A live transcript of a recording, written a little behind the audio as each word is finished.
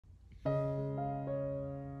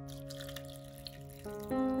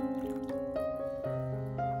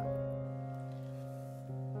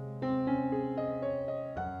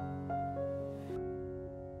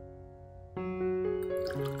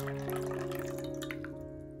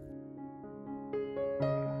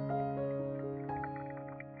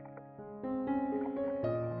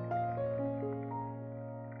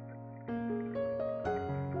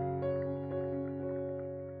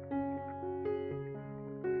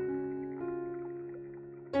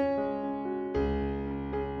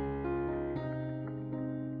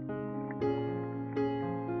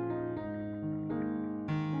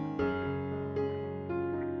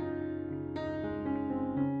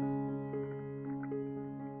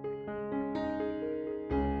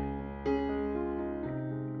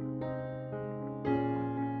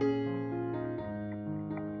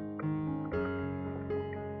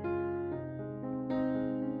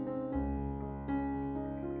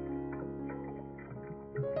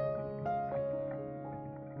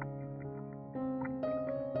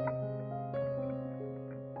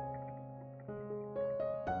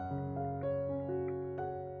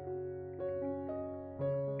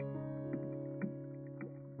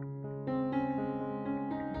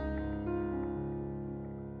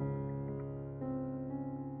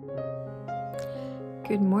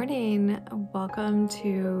Good morning. Welcome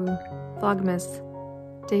to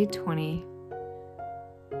VLOGMAS day 20.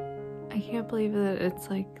 I can't believe that it's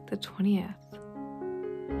like the 20th.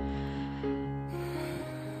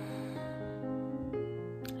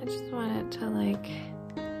 I just wanted to like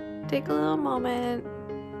take a little moment,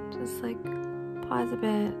 just like pause a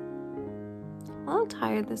bit. I'm a little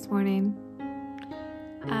tired this morning.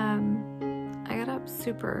 I got up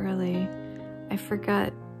super early. I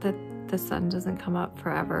forgot that the sun doesn't come up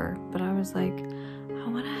forever, but I was like, I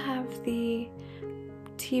want to have the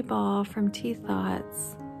tea ball from Tea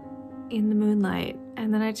Thoughts in the moonlight.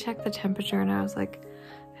 And then I checked the temperature and I was like,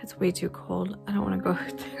 it's way too cold. I don't want to go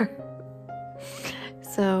out there.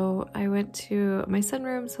 So I went to my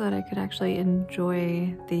sunroom so that I could actually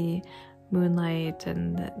enjoy the moonlight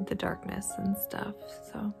and the darkness and stuff.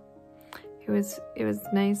 So it was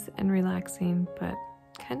nice and relaxing, but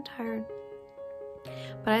kind of tired.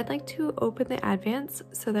 But I'd like to open the Advents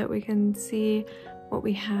so that we can see what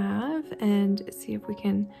we have and see if we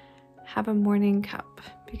can have a morning cup,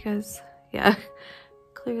 because yeah,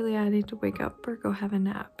 clearly I need to wake up or go have a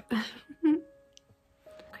nap.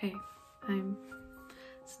 Okay, I'm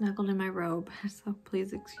snuggled in my robe, so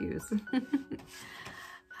please excuse.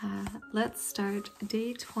 Let's start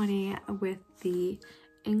day 20 with the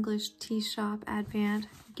English Tea Shop Advent,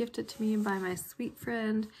 gifted to me by my sweet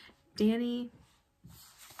friend Danny.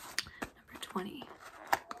 20.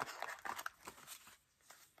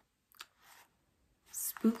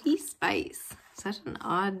 Spooky Spice. Such an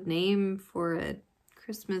odd name for a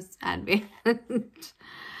Christmas advent.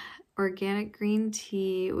 Organic green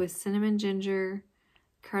tea with cinnamon, ginger,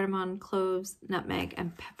 cardamom, cloves, nutmeg,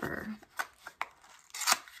 and pepper.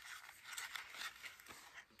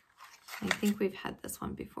 I think we've had this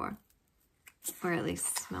one before, or at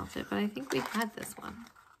least smelt it, but I think we've had this one.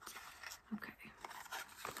 Okay.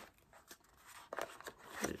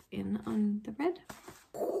 Put it in on the red.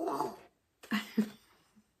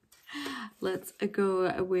 Let's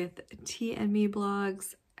go with Tea and Me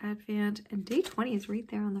Blogs Advent, and day 20 is right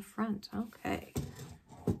there on the front. Okay.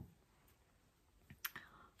 All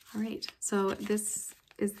right, so this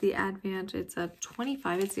is the Advent. It's a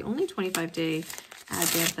 25. It's the only 25-day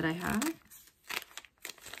Advent that I have.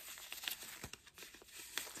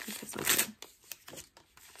 Let's get this open.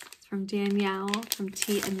 It's from Danielle from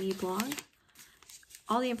Tea and Me Blog.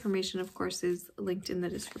 All the information, of course, is linked in the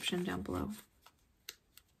description down below.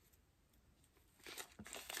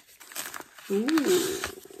 Ooh.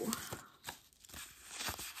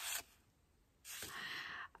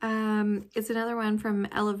 It's another one from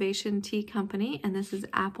Elevation Tea Company, and this is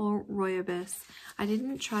Apple Rooibos. I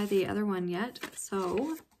didn't try the other one yet,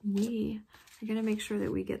 so we are going to make sure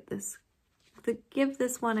that we get this, give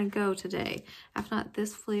this one a go today. If not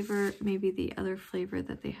this flavor, maybe the other flavor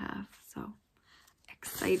that they have. So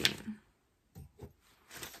exciting.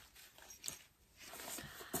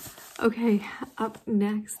 Okay, up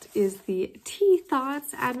next is the Tea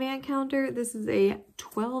Thoughts Advent Calendar. This is a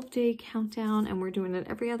 12-day countdown, and we're doing it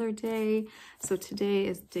every other day. So today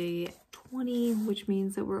is day 20, which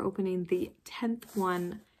means that we're opening the 10th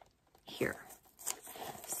one here.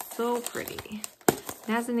 So pretty.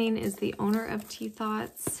 Nazanin is the owner of Tea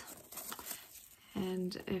Thoughts.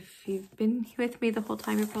 And if you've been with me the whole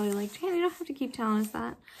time, you're probably like, Jann, you don't have to keep telling us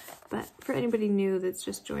that. But for anybody new that's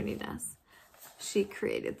just joining us, she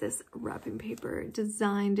created this wrapping paper,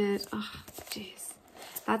 designed it. Oh, jeez.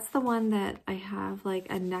 That's the one that I have like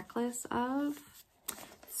a necklace of.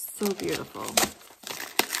 So beautiful.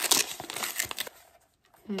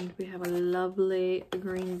 And we have a lovely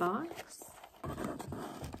green box.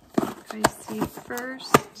 I see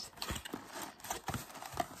first.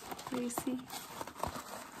 What do you see?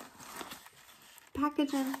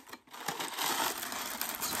 Packaging.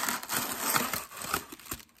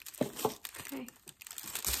 Okay.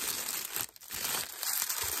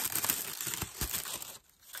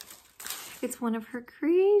 It's one of her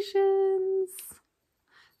creations.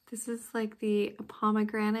 This is like the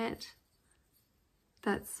pomegranate.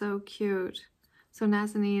 That's so cute. So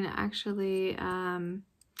Nazanin actually,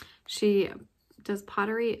 she does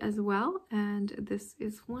pottery as well, and this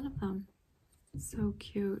is one of them. So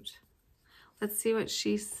cute. Let's see what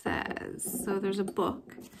she says. So there's a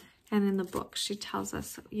book, and in the book she tells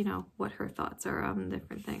us, you know, what her thoughts are on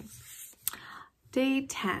different things. Day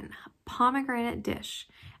 10, pomegranate dish.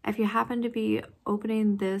 If you happen to be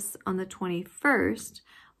opening this on the 21st,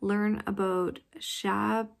 learn about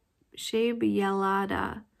Shab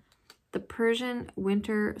Yelada, the Persian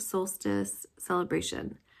winter solstice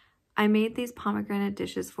celebration. I made these pomegranate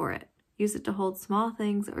dishes for it. Use it to hold small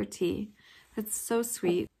things or tea. That's so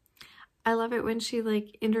sweet. I love it when she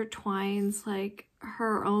like intertwines like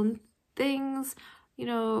her own things, you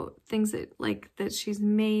know, things that like that she's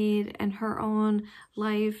made and her own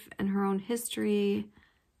life and her own history.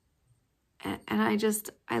 And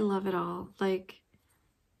I love it all. Like,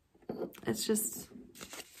 it's just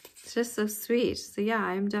so sweet. So yeah,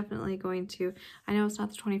 I'm definitely going to, I know it's not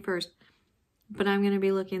the 21st, but I'm going to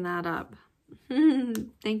be looking that up.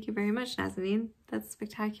 Thank you very much, Nazanin. That's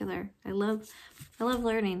spectacular. I love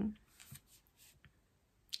learning,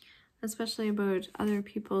 especially about other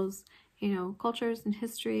people's, you know, cultures and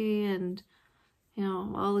history and, you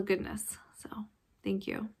know, all the goodness. So thank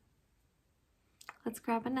you. Let's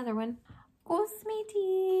grab another one. Go,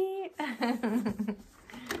 Smeaty.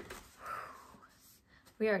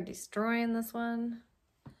 We are destroying this one.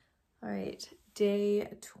 All right, day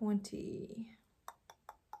 20.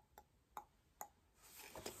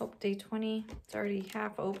 Oh, day 20. It's already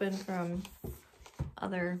half open from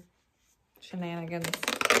other shenanigans.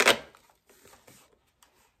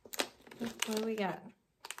 What do we got?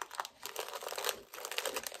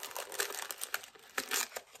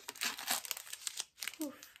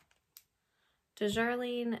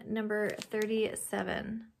 Darjeeling number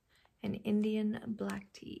 37, an Indian black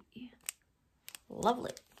tea. Lovely.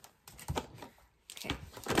 Okay.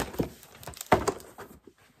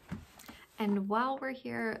 And while we're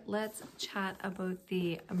here, let's chat about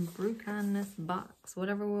the VLOGMAS box,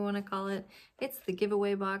 whatever we want to call it. It's the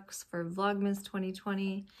giveaway box for VLOGMAS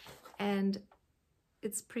 2020, and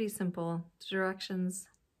it's pretty simple. The directions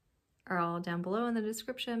are all down below in the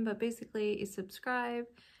description, but basically you subscribe,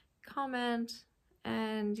 comment,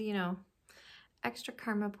 and, you know, extra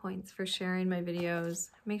karma points for sharing my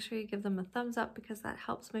videos. Make sure you give them a thumbs up because that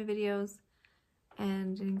helps my videos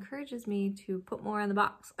and it encourages me to put more in the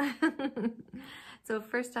box. So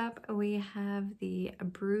first up, we have the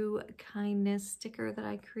Brew Kindness sticker that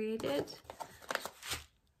I created.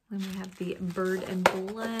 Then we have the Bird and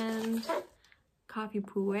Blend, Coffee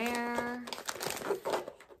Puer,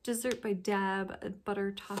 Dessert by Deb,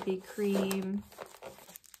 Butter Toffee Cream.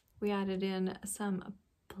 We added in some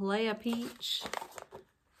Playa Peach,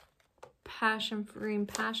 Passion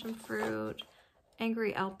Fruit,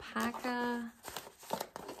 Angry Alpaca,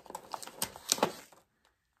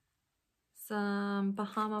 some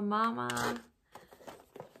Bahama Mama,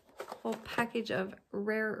 a whole package of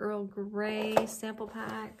Rare Earl Grey sample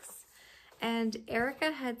packs. And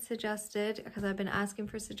Erica had suggested, because I've been asking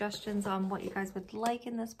for suggestions on what you guys would like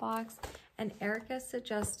in this box, and Erica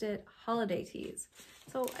suggested holiday teas.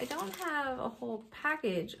 So I don't have a whole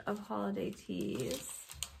package of holiday teas.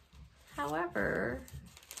 However,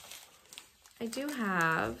 I do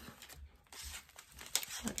have,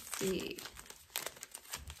 let's see,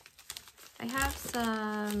 I have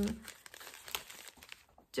some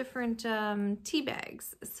different tea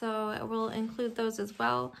bags. So I will include those as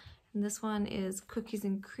well. And this one is Cookies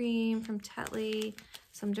and Cream from Tetley,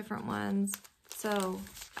 some different ones. So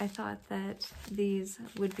I thought that these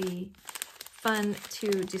would be fun to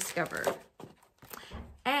discover.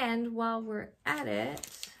 And while we're at it,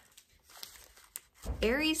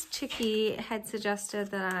 Aries Chicky had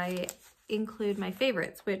suggested that I include my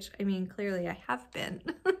favorites, which, I mean, clearly I have been.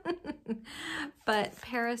 But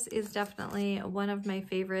Paris is definitely one of my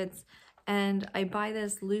favorites. And I buy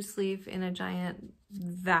this loose leaf in a giant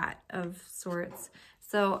vat of sorts.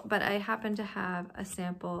 So, but I happen to have a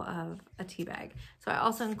sample of a tea bag. So I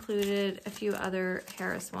also included a few other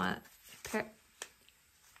Harris ones.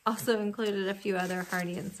 Also included a few other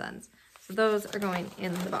Hardy & Sons. So those are going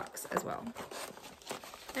in the box as well.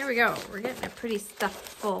 There we go. We're getting it pretty stuffed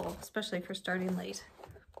full, especially for starting late.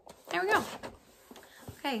 There we go.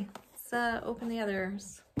 Okay, let's open the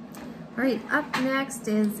others. All right, up next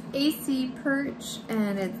is AC Perch,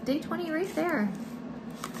 and it's day 20 right there.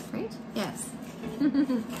 Right? Yes.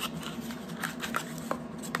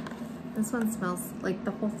 This one smells like,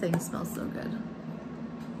 the whole thing smells so good.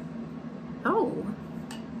 Oh.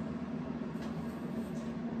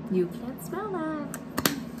 You can't smell that.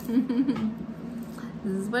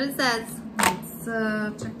 This is what it says.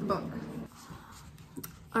 Let's check the book.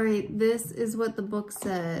 All right, this is what the book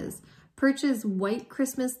says. Perch's White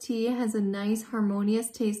Christmas Tea has a nice harmonious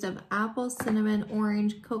taste of apple, cinnamon,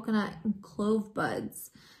 orange, coconut, and clove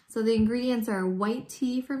buds. So the ingredients are white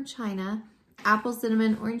tea from China, apple,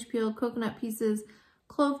 cinnamon, orange peel, coconut pieces,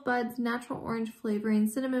 clove buds, natural orange flavoring,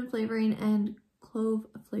 cinnamon flavoring, and clove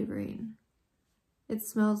flavoring. It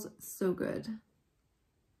smells so good.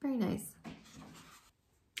 Very nice.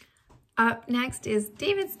 Up next is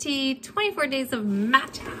David's Tea, 24 Days of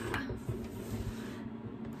Matcha.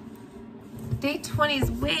 Day 20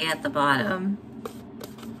 is way at the bottom.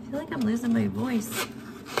 I feel like I'm losing my voice.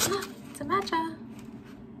 It's a matcha.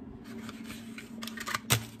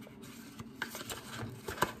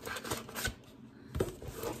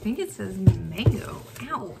 think it says mango.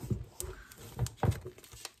 Ow.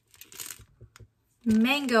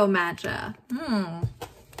 Mango matcha.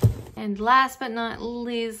 And last but not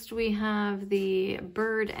least, we have the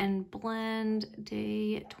Bird and Blend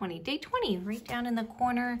Day 20. Day 20, right down in the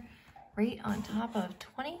corner, right on top of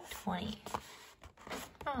 2020.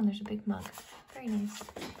 Oh, and there's a big mug. Very nice.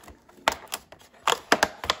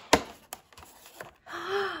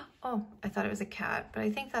 Oh, I thought it was a cat, but I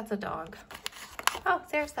think that's a dog. Oh,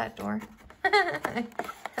 there's that door.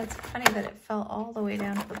 That's funny that it fell all the way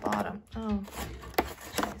down to the bottom. Oh,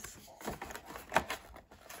 jeez.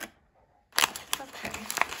 Okay.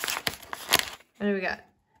 What do we got?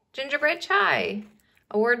 Gingerbread chai.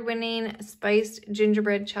 Award-winning spiced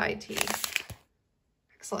gingerbread chai tea.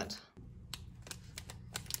 Excellent.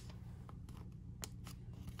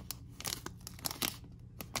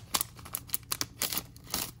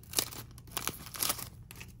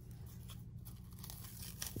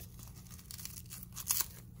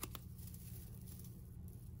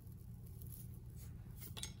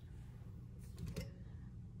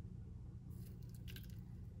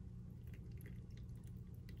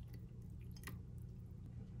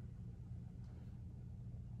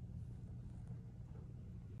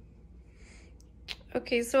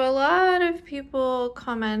 Okay, so a lot of people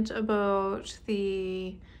comment about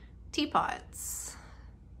the teapots.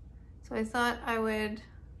 So I thought I would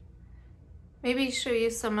maybe show you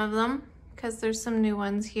some of them because there's some new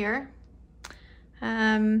ones here.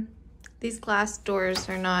 These glass doors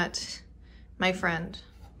are not my friend,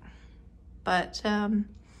 but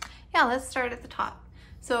yeah, let's start at the top.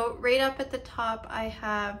 So right up at the top, I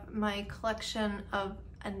have my collection of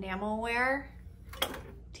enamelware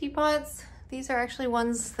teapots. These are actually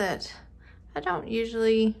ones that I don't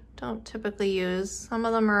typically use. Some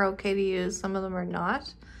of them are okay to use, some of them are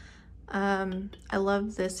not. I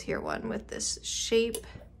love this here one with this shape,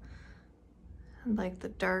 like the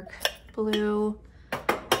dark blue.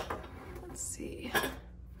 Let's see.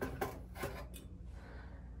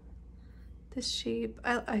 This shape,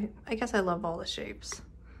 I guess I love all the shapes.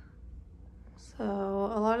 So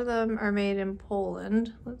a lot of them are made in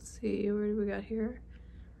Poland. Let's see, where do we got here?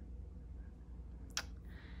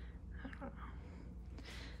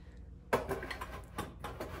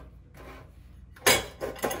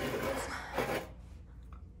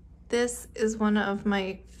 This is one of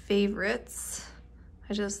my favorites.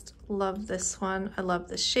 I just love this one. I love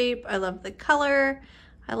the shape. I love the color.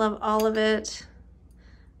 I love all of it.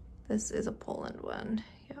 This is a Poland one.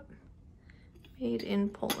 Yep. Made in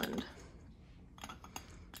Poland.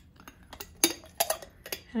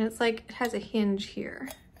 And it's like, it has a hinge here.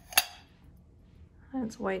 And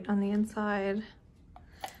it's white on the inside.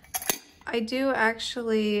 I do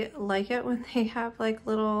actually like it when they have like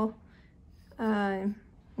little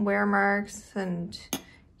wear marks and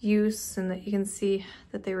use, and that you can see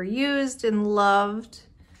that they were used and loved.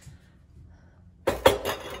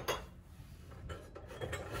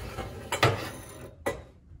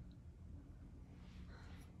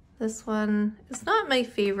 This one is not my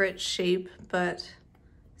favorite shape, but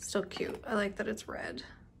still cute. I like that it's red.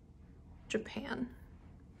 Japan.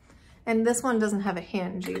 And this one doesn't have a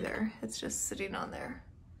hinge either. It's just sitting on there.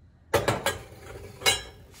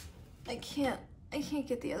 I can't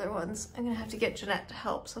get the other ones. I'm gonna have to get Jeanette to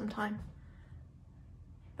help sometime.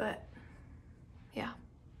 But yeah.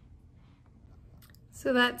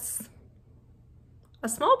 So that's a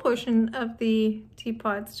small portion of the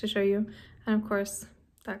teapots to show you. And of course,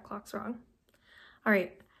 that clock's wrong. All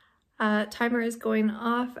right, timer is going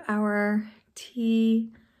off. Our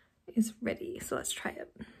tea is ready, so let's try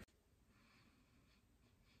it.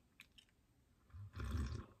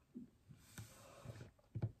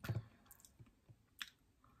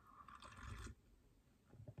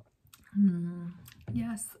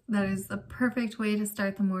 Yes, that is the perfect way to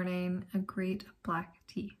start the morning. A great black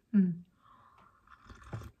tea.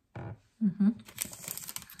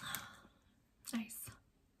 Nice.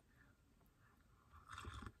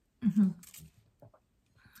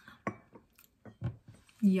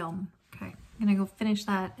 Yum. Okay, I'm gonna go finish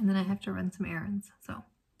that and then I have to run some errands, so.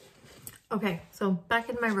 Okay, so back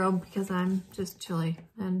in my robe because I'm just chilly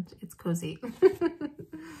and it's cozy.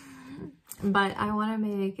 But I want to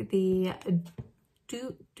make the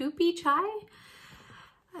doopy chai,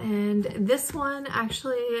 and this one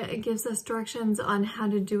actually gives us directions on how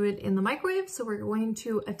to do it in the microwave, so we're going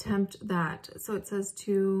to attempt that. So it says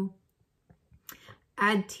to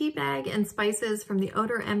add tea bag and spices from the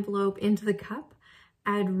outer envelope into the cup,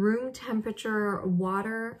 add room temperature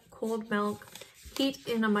water, cold milk, heat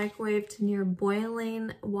in a microwave to near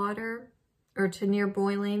boiling water, or to near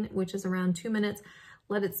boiling, which is around 2 minutes.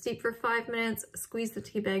 Let it steep for 5 minutes. Squeeze the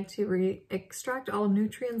tea bag to extract all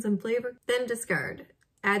nutrients and flavor. Then discard.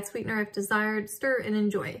 Add sweetener if desired. Stir and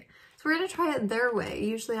enjoy. So we're gonna try it their way.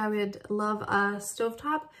 Usually I would love a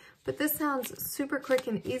stovetop, but this sounds super quick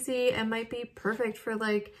and easy and might be perfect for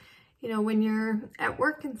like, you know, when you're at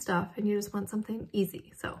work and stuff and you just want something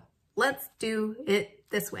easy. So let's do it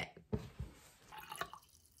this way.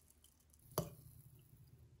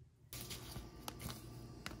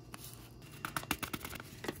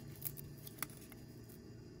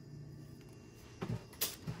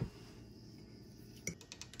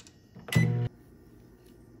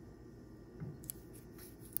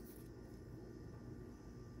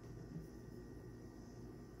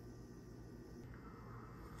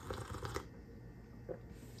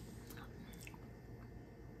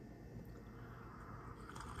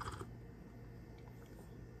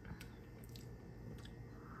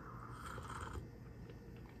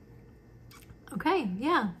 Okay,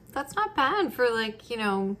 yeah, that's not bad for like, you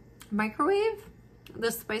know, microwave. The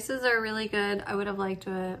spices are really good. I would have liked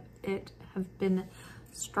it have been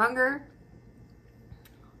stronger.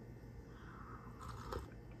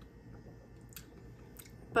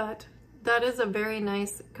 But that is a very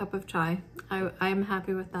nice cup of chai. I'm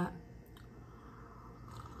happy with that.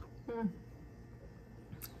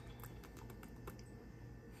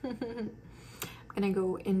 I'm gonna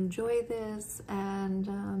go enjoy this and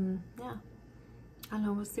yeah. I don't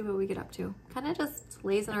know, we'll see what we get up to. Kind of just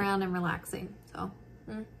lazing around and relaxing, so.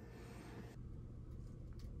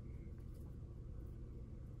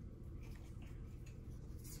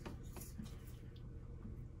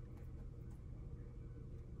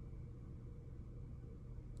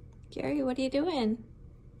 Gary, what are you doing?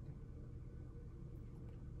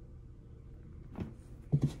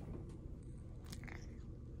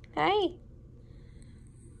 Hi.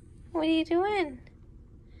 What are you doing?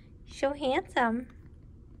 So handsome.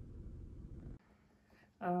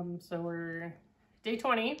 So we're day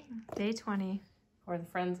 20. Day 20. For the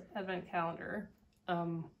Friends Advent Calendar.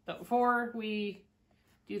 But before we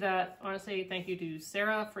do that, I want to say thank you to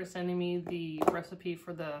Sarah for sending me the recipe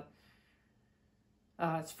for the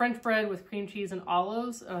it's French bread with cream cheese and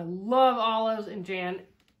olives. I love olives, and Jann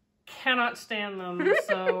cannot stand them.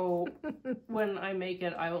 So when I make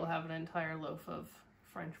it, I will have an entire loaf of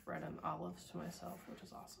French bread and olives to myself, which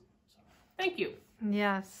is awesome. So thank you.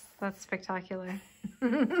 Yes, that's spectacular.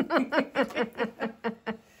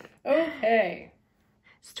 Okay.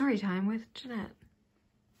 Story time with Jeanette.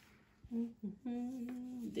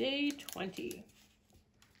 Day 20.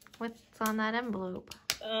 What's on that envelope?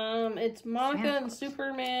 It's Monica and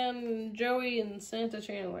Superman, Joey, and Santa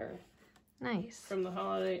Chandler. Nice. From the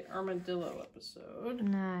Holiday Armadillo episode.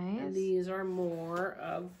 Nice. And these are more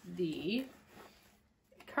of the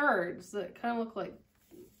cards that kind of look like,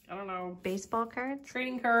 I don't know. Baseball cards?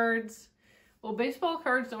 Trading cards. Well, baseball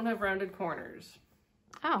cards don't have rounded corners.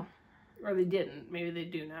 Oh. Or they didn't. Maybe they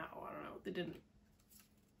do now. I don't know. They didn't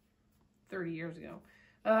 30 years ago.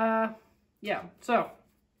 Yeah, so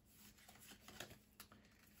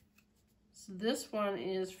this one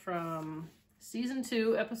is from season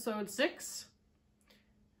 2, episode 6.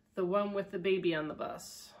 The one with the baby on the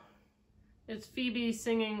bus. It's Phoebe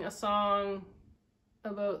singing a song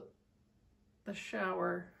about the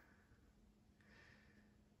shower.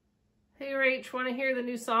 Hey Rach, want to hear the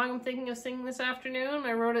new song I'm thinking of singing this afternoon?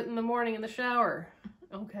 I wrote it in the morning in the shower.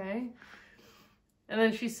 Okay. And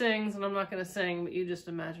then she sings, and I'm not going to sing, but you just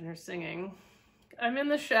imagine her singing. I'm in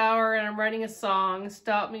the shower and I'm writing a song.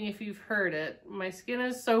 Stop me if you've heard it. My skin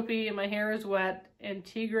is soapy and my hair is wet, and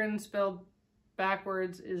Tigran spelled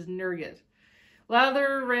backwards is Nurgit.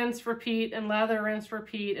 Lather, rinse, repeat, and lather, rinse,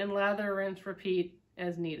 repeat, and lather, rinse, repeat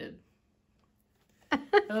as needed.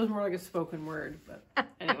 That was more like a spoken word, but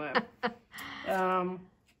anyway.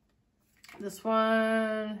 This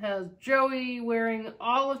one has Joey wearing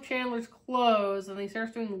all of Chandler's clothes, and he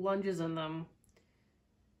starts doing lunges in them.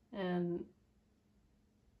 And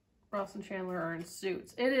Ross and Chandler are in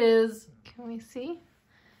suits. It is... Can we see?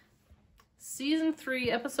 Season 3,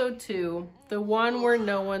 episode 2, the one where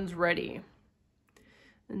no one's ready.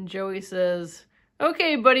 And Joey says,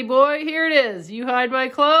 okay, buddy boy, here it is. You hide my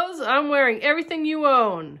clothes, I'm wearing everything you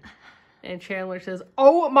own. And Chandler says,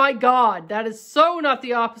 oh my God, that is so not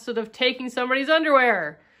the opposite of taking somebody's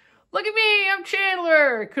underwear. Look at me, I'm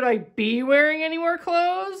Chandler. Could I be wearing any more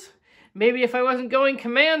clothes? Maybe if I wasn't going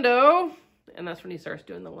commando. And that's when he starts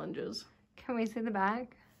doing the lunges. Can we see the bag?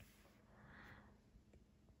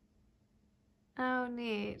 Oh,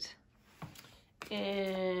 neat.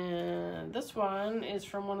 And this one is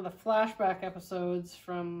from one of the flashback episodes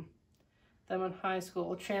from them in high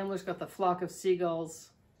school. Chandler's got the flock of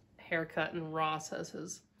seagulls haircut, and Ross has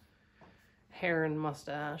his hair and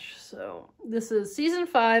mustache. So this is season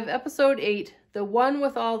 5, episode 8, the one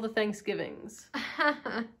with all the Thanksgivings.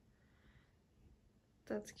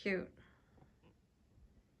 That's cute.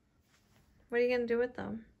 What are you gonna do with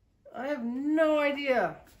them? I have no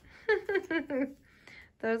idea.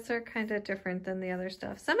 Those are kind of different than the other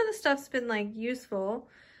stuff. Some of the stuff's been like useful,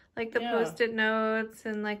 like the post-it notes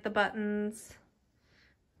and like the buttons.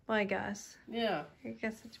 Well, I guess. Yeah. I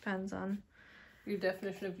guess it depends on your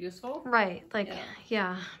definition of useful. Right. Like,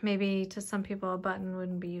 yeah, maybe to some people a button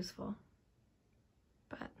wouldn't be useful.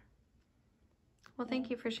 But, well, thank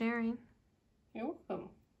you for sharing. You're welcome.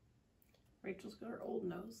 Rachel's got her old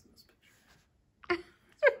nose in this picture.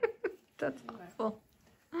 That's awful.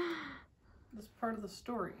 That's part of the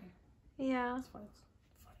story. Yeah. That's why it's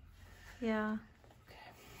funny. Yeah.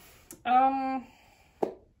 Okay.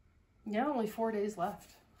 Yeah, only 4 days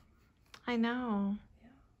left. I know. Yeah.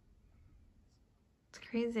 It's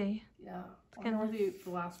crazy. Yeah. I wonder what the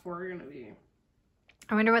last 4 are going to be.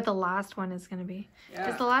 I wonder what the last one is going to be.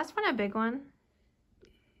 Yeah. Is the last one a big one?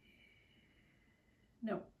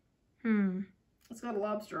 No. It's got a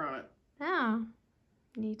lobster on it. Oh.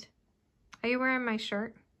 Neat. Are you wearing my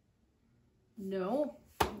shirt? No.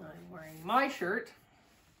 I'm wearing my shirt.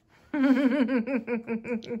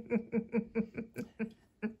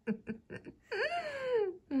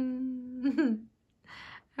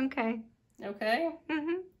 Okay. Okay.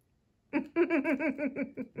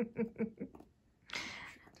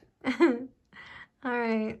 All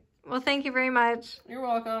right. Well, thank you very much. You're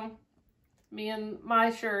welcome. Me and my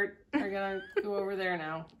shirt are gonna go over there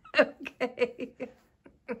now. Okay.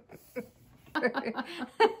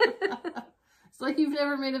 It's like you've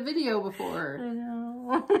never made a video before. I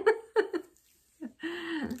know.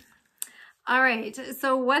 All right.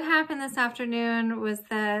 So what happened this afternoon was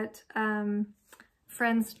that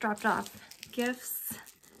friends dropped off gifts,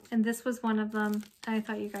 and this was one of them. I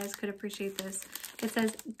thought you guys could appreciate this. It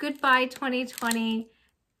says, "Goodbye 2020,"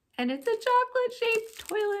 and it's a chocolate-shaped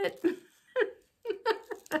toilet.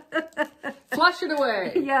 Flush it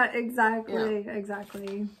away. Yeah, exactly. Yeah.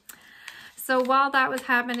 Exactly. So while that was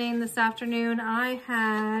happening this afternoon, I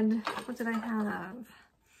had, what did I have?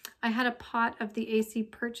 I had a pot of the AC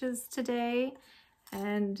Perches today,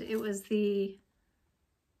 and it was the,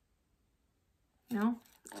 no?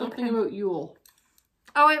 Something about Yule.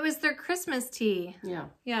 Oh, it was their Christmas tea. Yeah.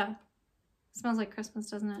 Yeah. It smells like Christmas,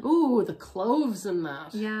 doesn't it? Ooh, the cloves in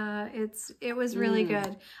that. Yeah, it was really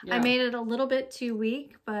good. Yeah. I made it a little bit too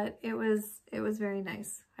weak, but it was very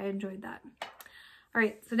nice. I enjoyed that. All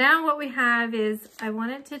right, so now what we have is I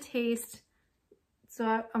wanted to taste, so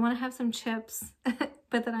I want to have some chips,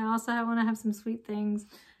 but then I also want to have some sweet things.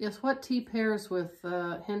 Yes, what tea pairs with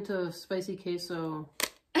a hint of spicy queso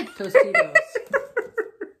Tostitos?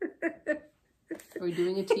 Are we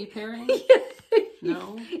doing a tea pairing?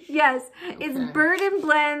 No? Yes, okay. It's Bird and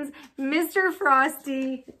Blends Mr.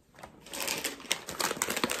 Frosty.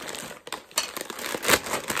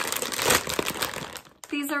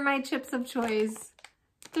 These are my chips of choice.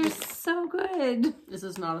 They're so good. This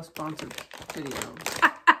is not a sponsored video.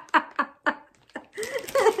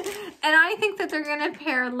 And I think that they're going to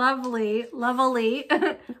pair lovely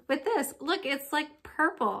with this. Look, it's like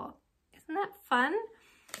purple. Isn't that fun?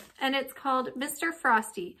 And it's called Mr.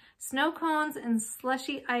 Frosty. Snow cones and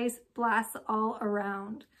slushy ice blasts all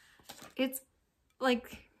around. It's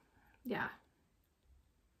like, yeah.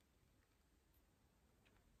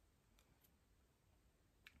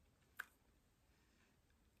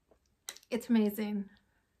 It's amazing.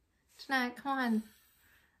 Jeanette, come on.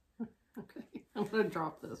 Okay, I'm gonna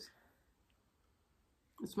drop this.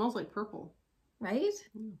 It smells like purple. Right?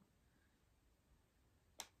 Mm.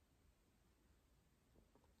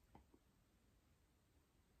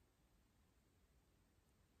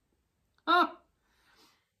 Oh!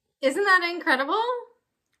 Isn't that incredible?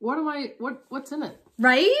 What's in it?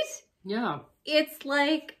 Right? Yeah. It's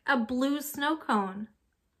like a blue snow cone.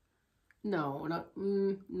 No,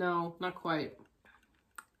 no, not quite.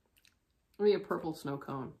 Maybe a purple snow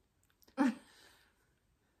cone.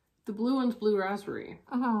 The blue one's blue raspberry.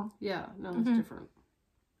 Uh-huh. Yeah, no, it's different.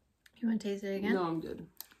 You want to taste it again? No, I'm good.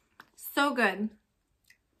 So good.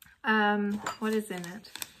 What is in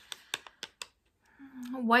it?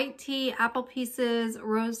 White tea, apple pieces,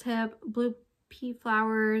 rose hip, blue pea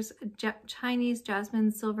flowers, Chinese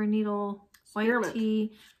jasmine, silver needle, white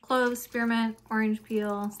tea, cloves, spearmint, orange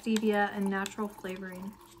peel, stevia, and natural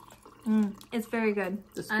flavoring. It's very good.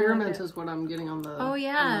 The spearmint is what I'm getting on the, on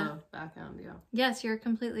the back end, yeah. Yes, you're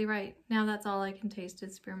completely right. Now that's all I can taste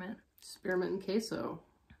is spearmint. Spearmint and queso.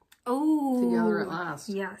 Oh. Together at last.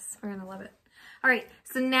 Yes, we're going to love it. All right,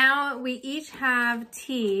 so now we each have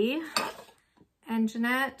tea, and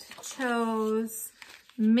Jeanette chose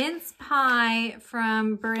mince pie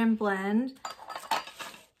from Bird and Blend.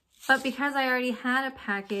 But because I already had a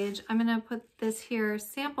package, I'm gonna put this here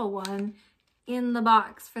sample one in the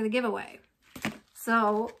box for the giveaway.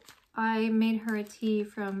 So I made her a tea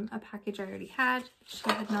from a package I already had. She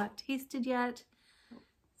had not tasted yet.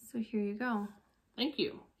 So here you go. Thank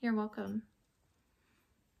you. You're welcome.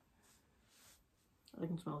 I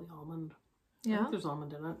can smell the almond. Yeah. I think there's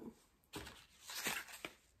almond in it.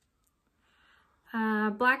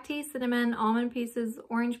 Black tea, cinnamon, almond pieces,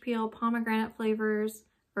 orange peel, pomegranate flavors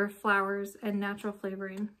or flowers, and natural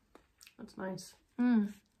flavoring. That's nice.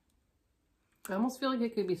 Mm. I almost feel like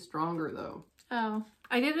it could be stronger though. Oh,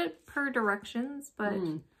 I did it per directions, but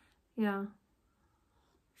yeah.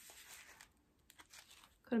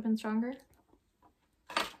 Could have been stronger.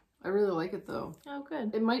 I really like it though. Oh,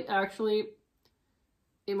 good. It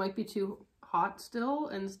might be too hot still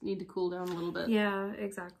and need to cool down a little bit. Yeah,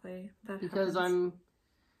 exactly. Because I'm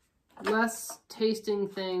less tasting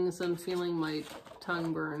things and feeling my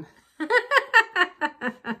tongue burn.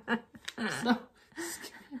 So,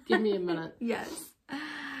 give me a minute. Yes.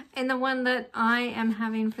 And the one that I am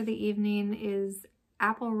having for the evening is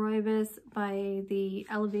Apple Rooibos by the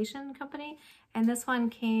Elevation Company. And this one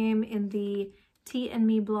came in the Tea and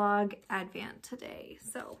Me blog Advent today.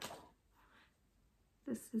 So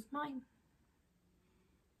this is mine.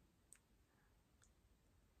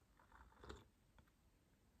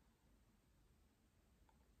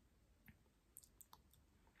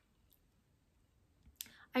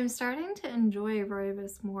 I'm starting to enjoy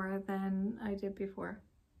rooibos more than I did before.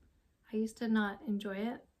 I used to not enjoy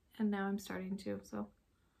it, and now I'm starting to, so.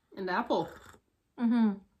 And apple.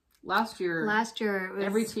 Mm-hmm. Last year it was...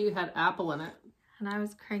 every tea had apple in it. And I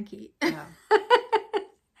was cranky. Yeah.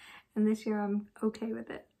 And this year I'm okay with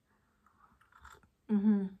it.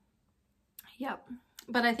 Mm-hmm. Yep.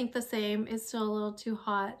 But I think the same. It's still a little too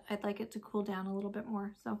hot. I'd like it to cool down a little bit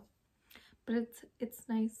more, so. But it's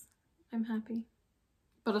nice. I'm happy.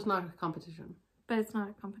 But it's not a competition. But it's not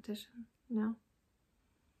a competition, no.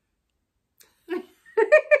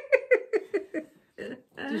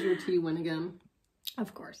 Does your tea win again?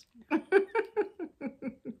 Of course.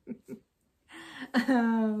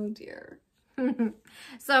 Oh dear.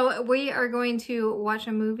 So we are going to watch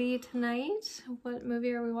a movie tonight. What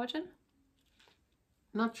movie are we watching?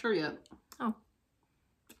 Not sure yet. Oh.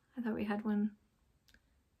 I thought we had one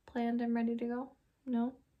planned and ready to go.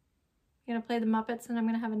 No? You're gonna play the Muppets and I'm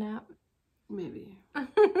gonna have a nap? Maybe.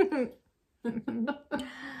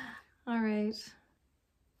 All right.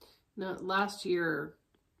 No, last year,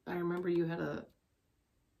 I remember you had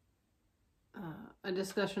a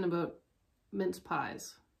discussion about mince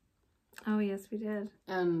pies. Oh yes, we did.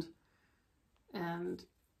 And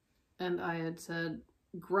I had said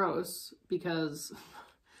gross because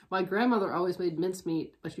my grandmother always made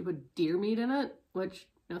mincemeat, but she put deer meat in it, which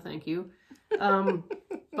no thank you.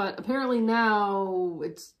 But apparently now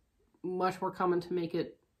it's much more common to make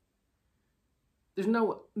it. There's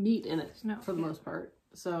no meat in it for the most part.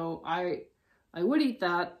 So I would eat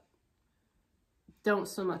that. Don't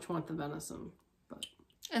so much want the venison, but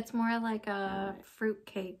it's more like a fruit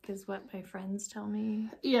cake is what my friends tell me.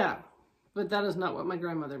 Yeah, but that is not what my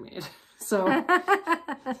grandmother made. So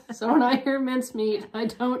so when I hear mincemeat, I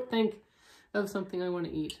don't think of something I want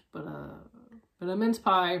to eat, but a mince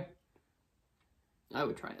pie, I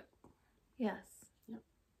would try it. Yes. Yeah.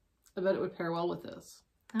 I bet it would pair well with this.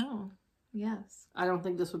 Oh, yes. I don't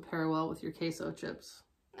think this would pair well with your queso chips.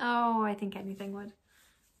 Oh, I think anything would.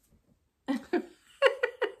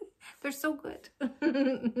 They're so good.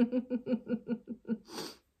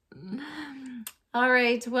 All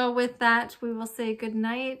right. Well, with that, we will say good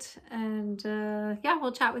night. And yeah,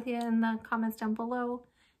 we'll chat with you in the comments down below.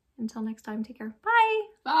 Until next time, take care. Bye.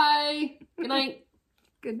 Bye. Good night.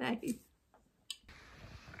 Good night.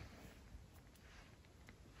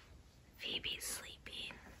 Phoebe's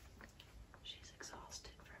sleeping. She's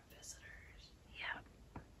exhausted from visitors.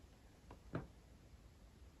 Yep.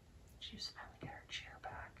 She was finally got her chair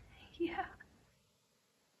back. Yeah.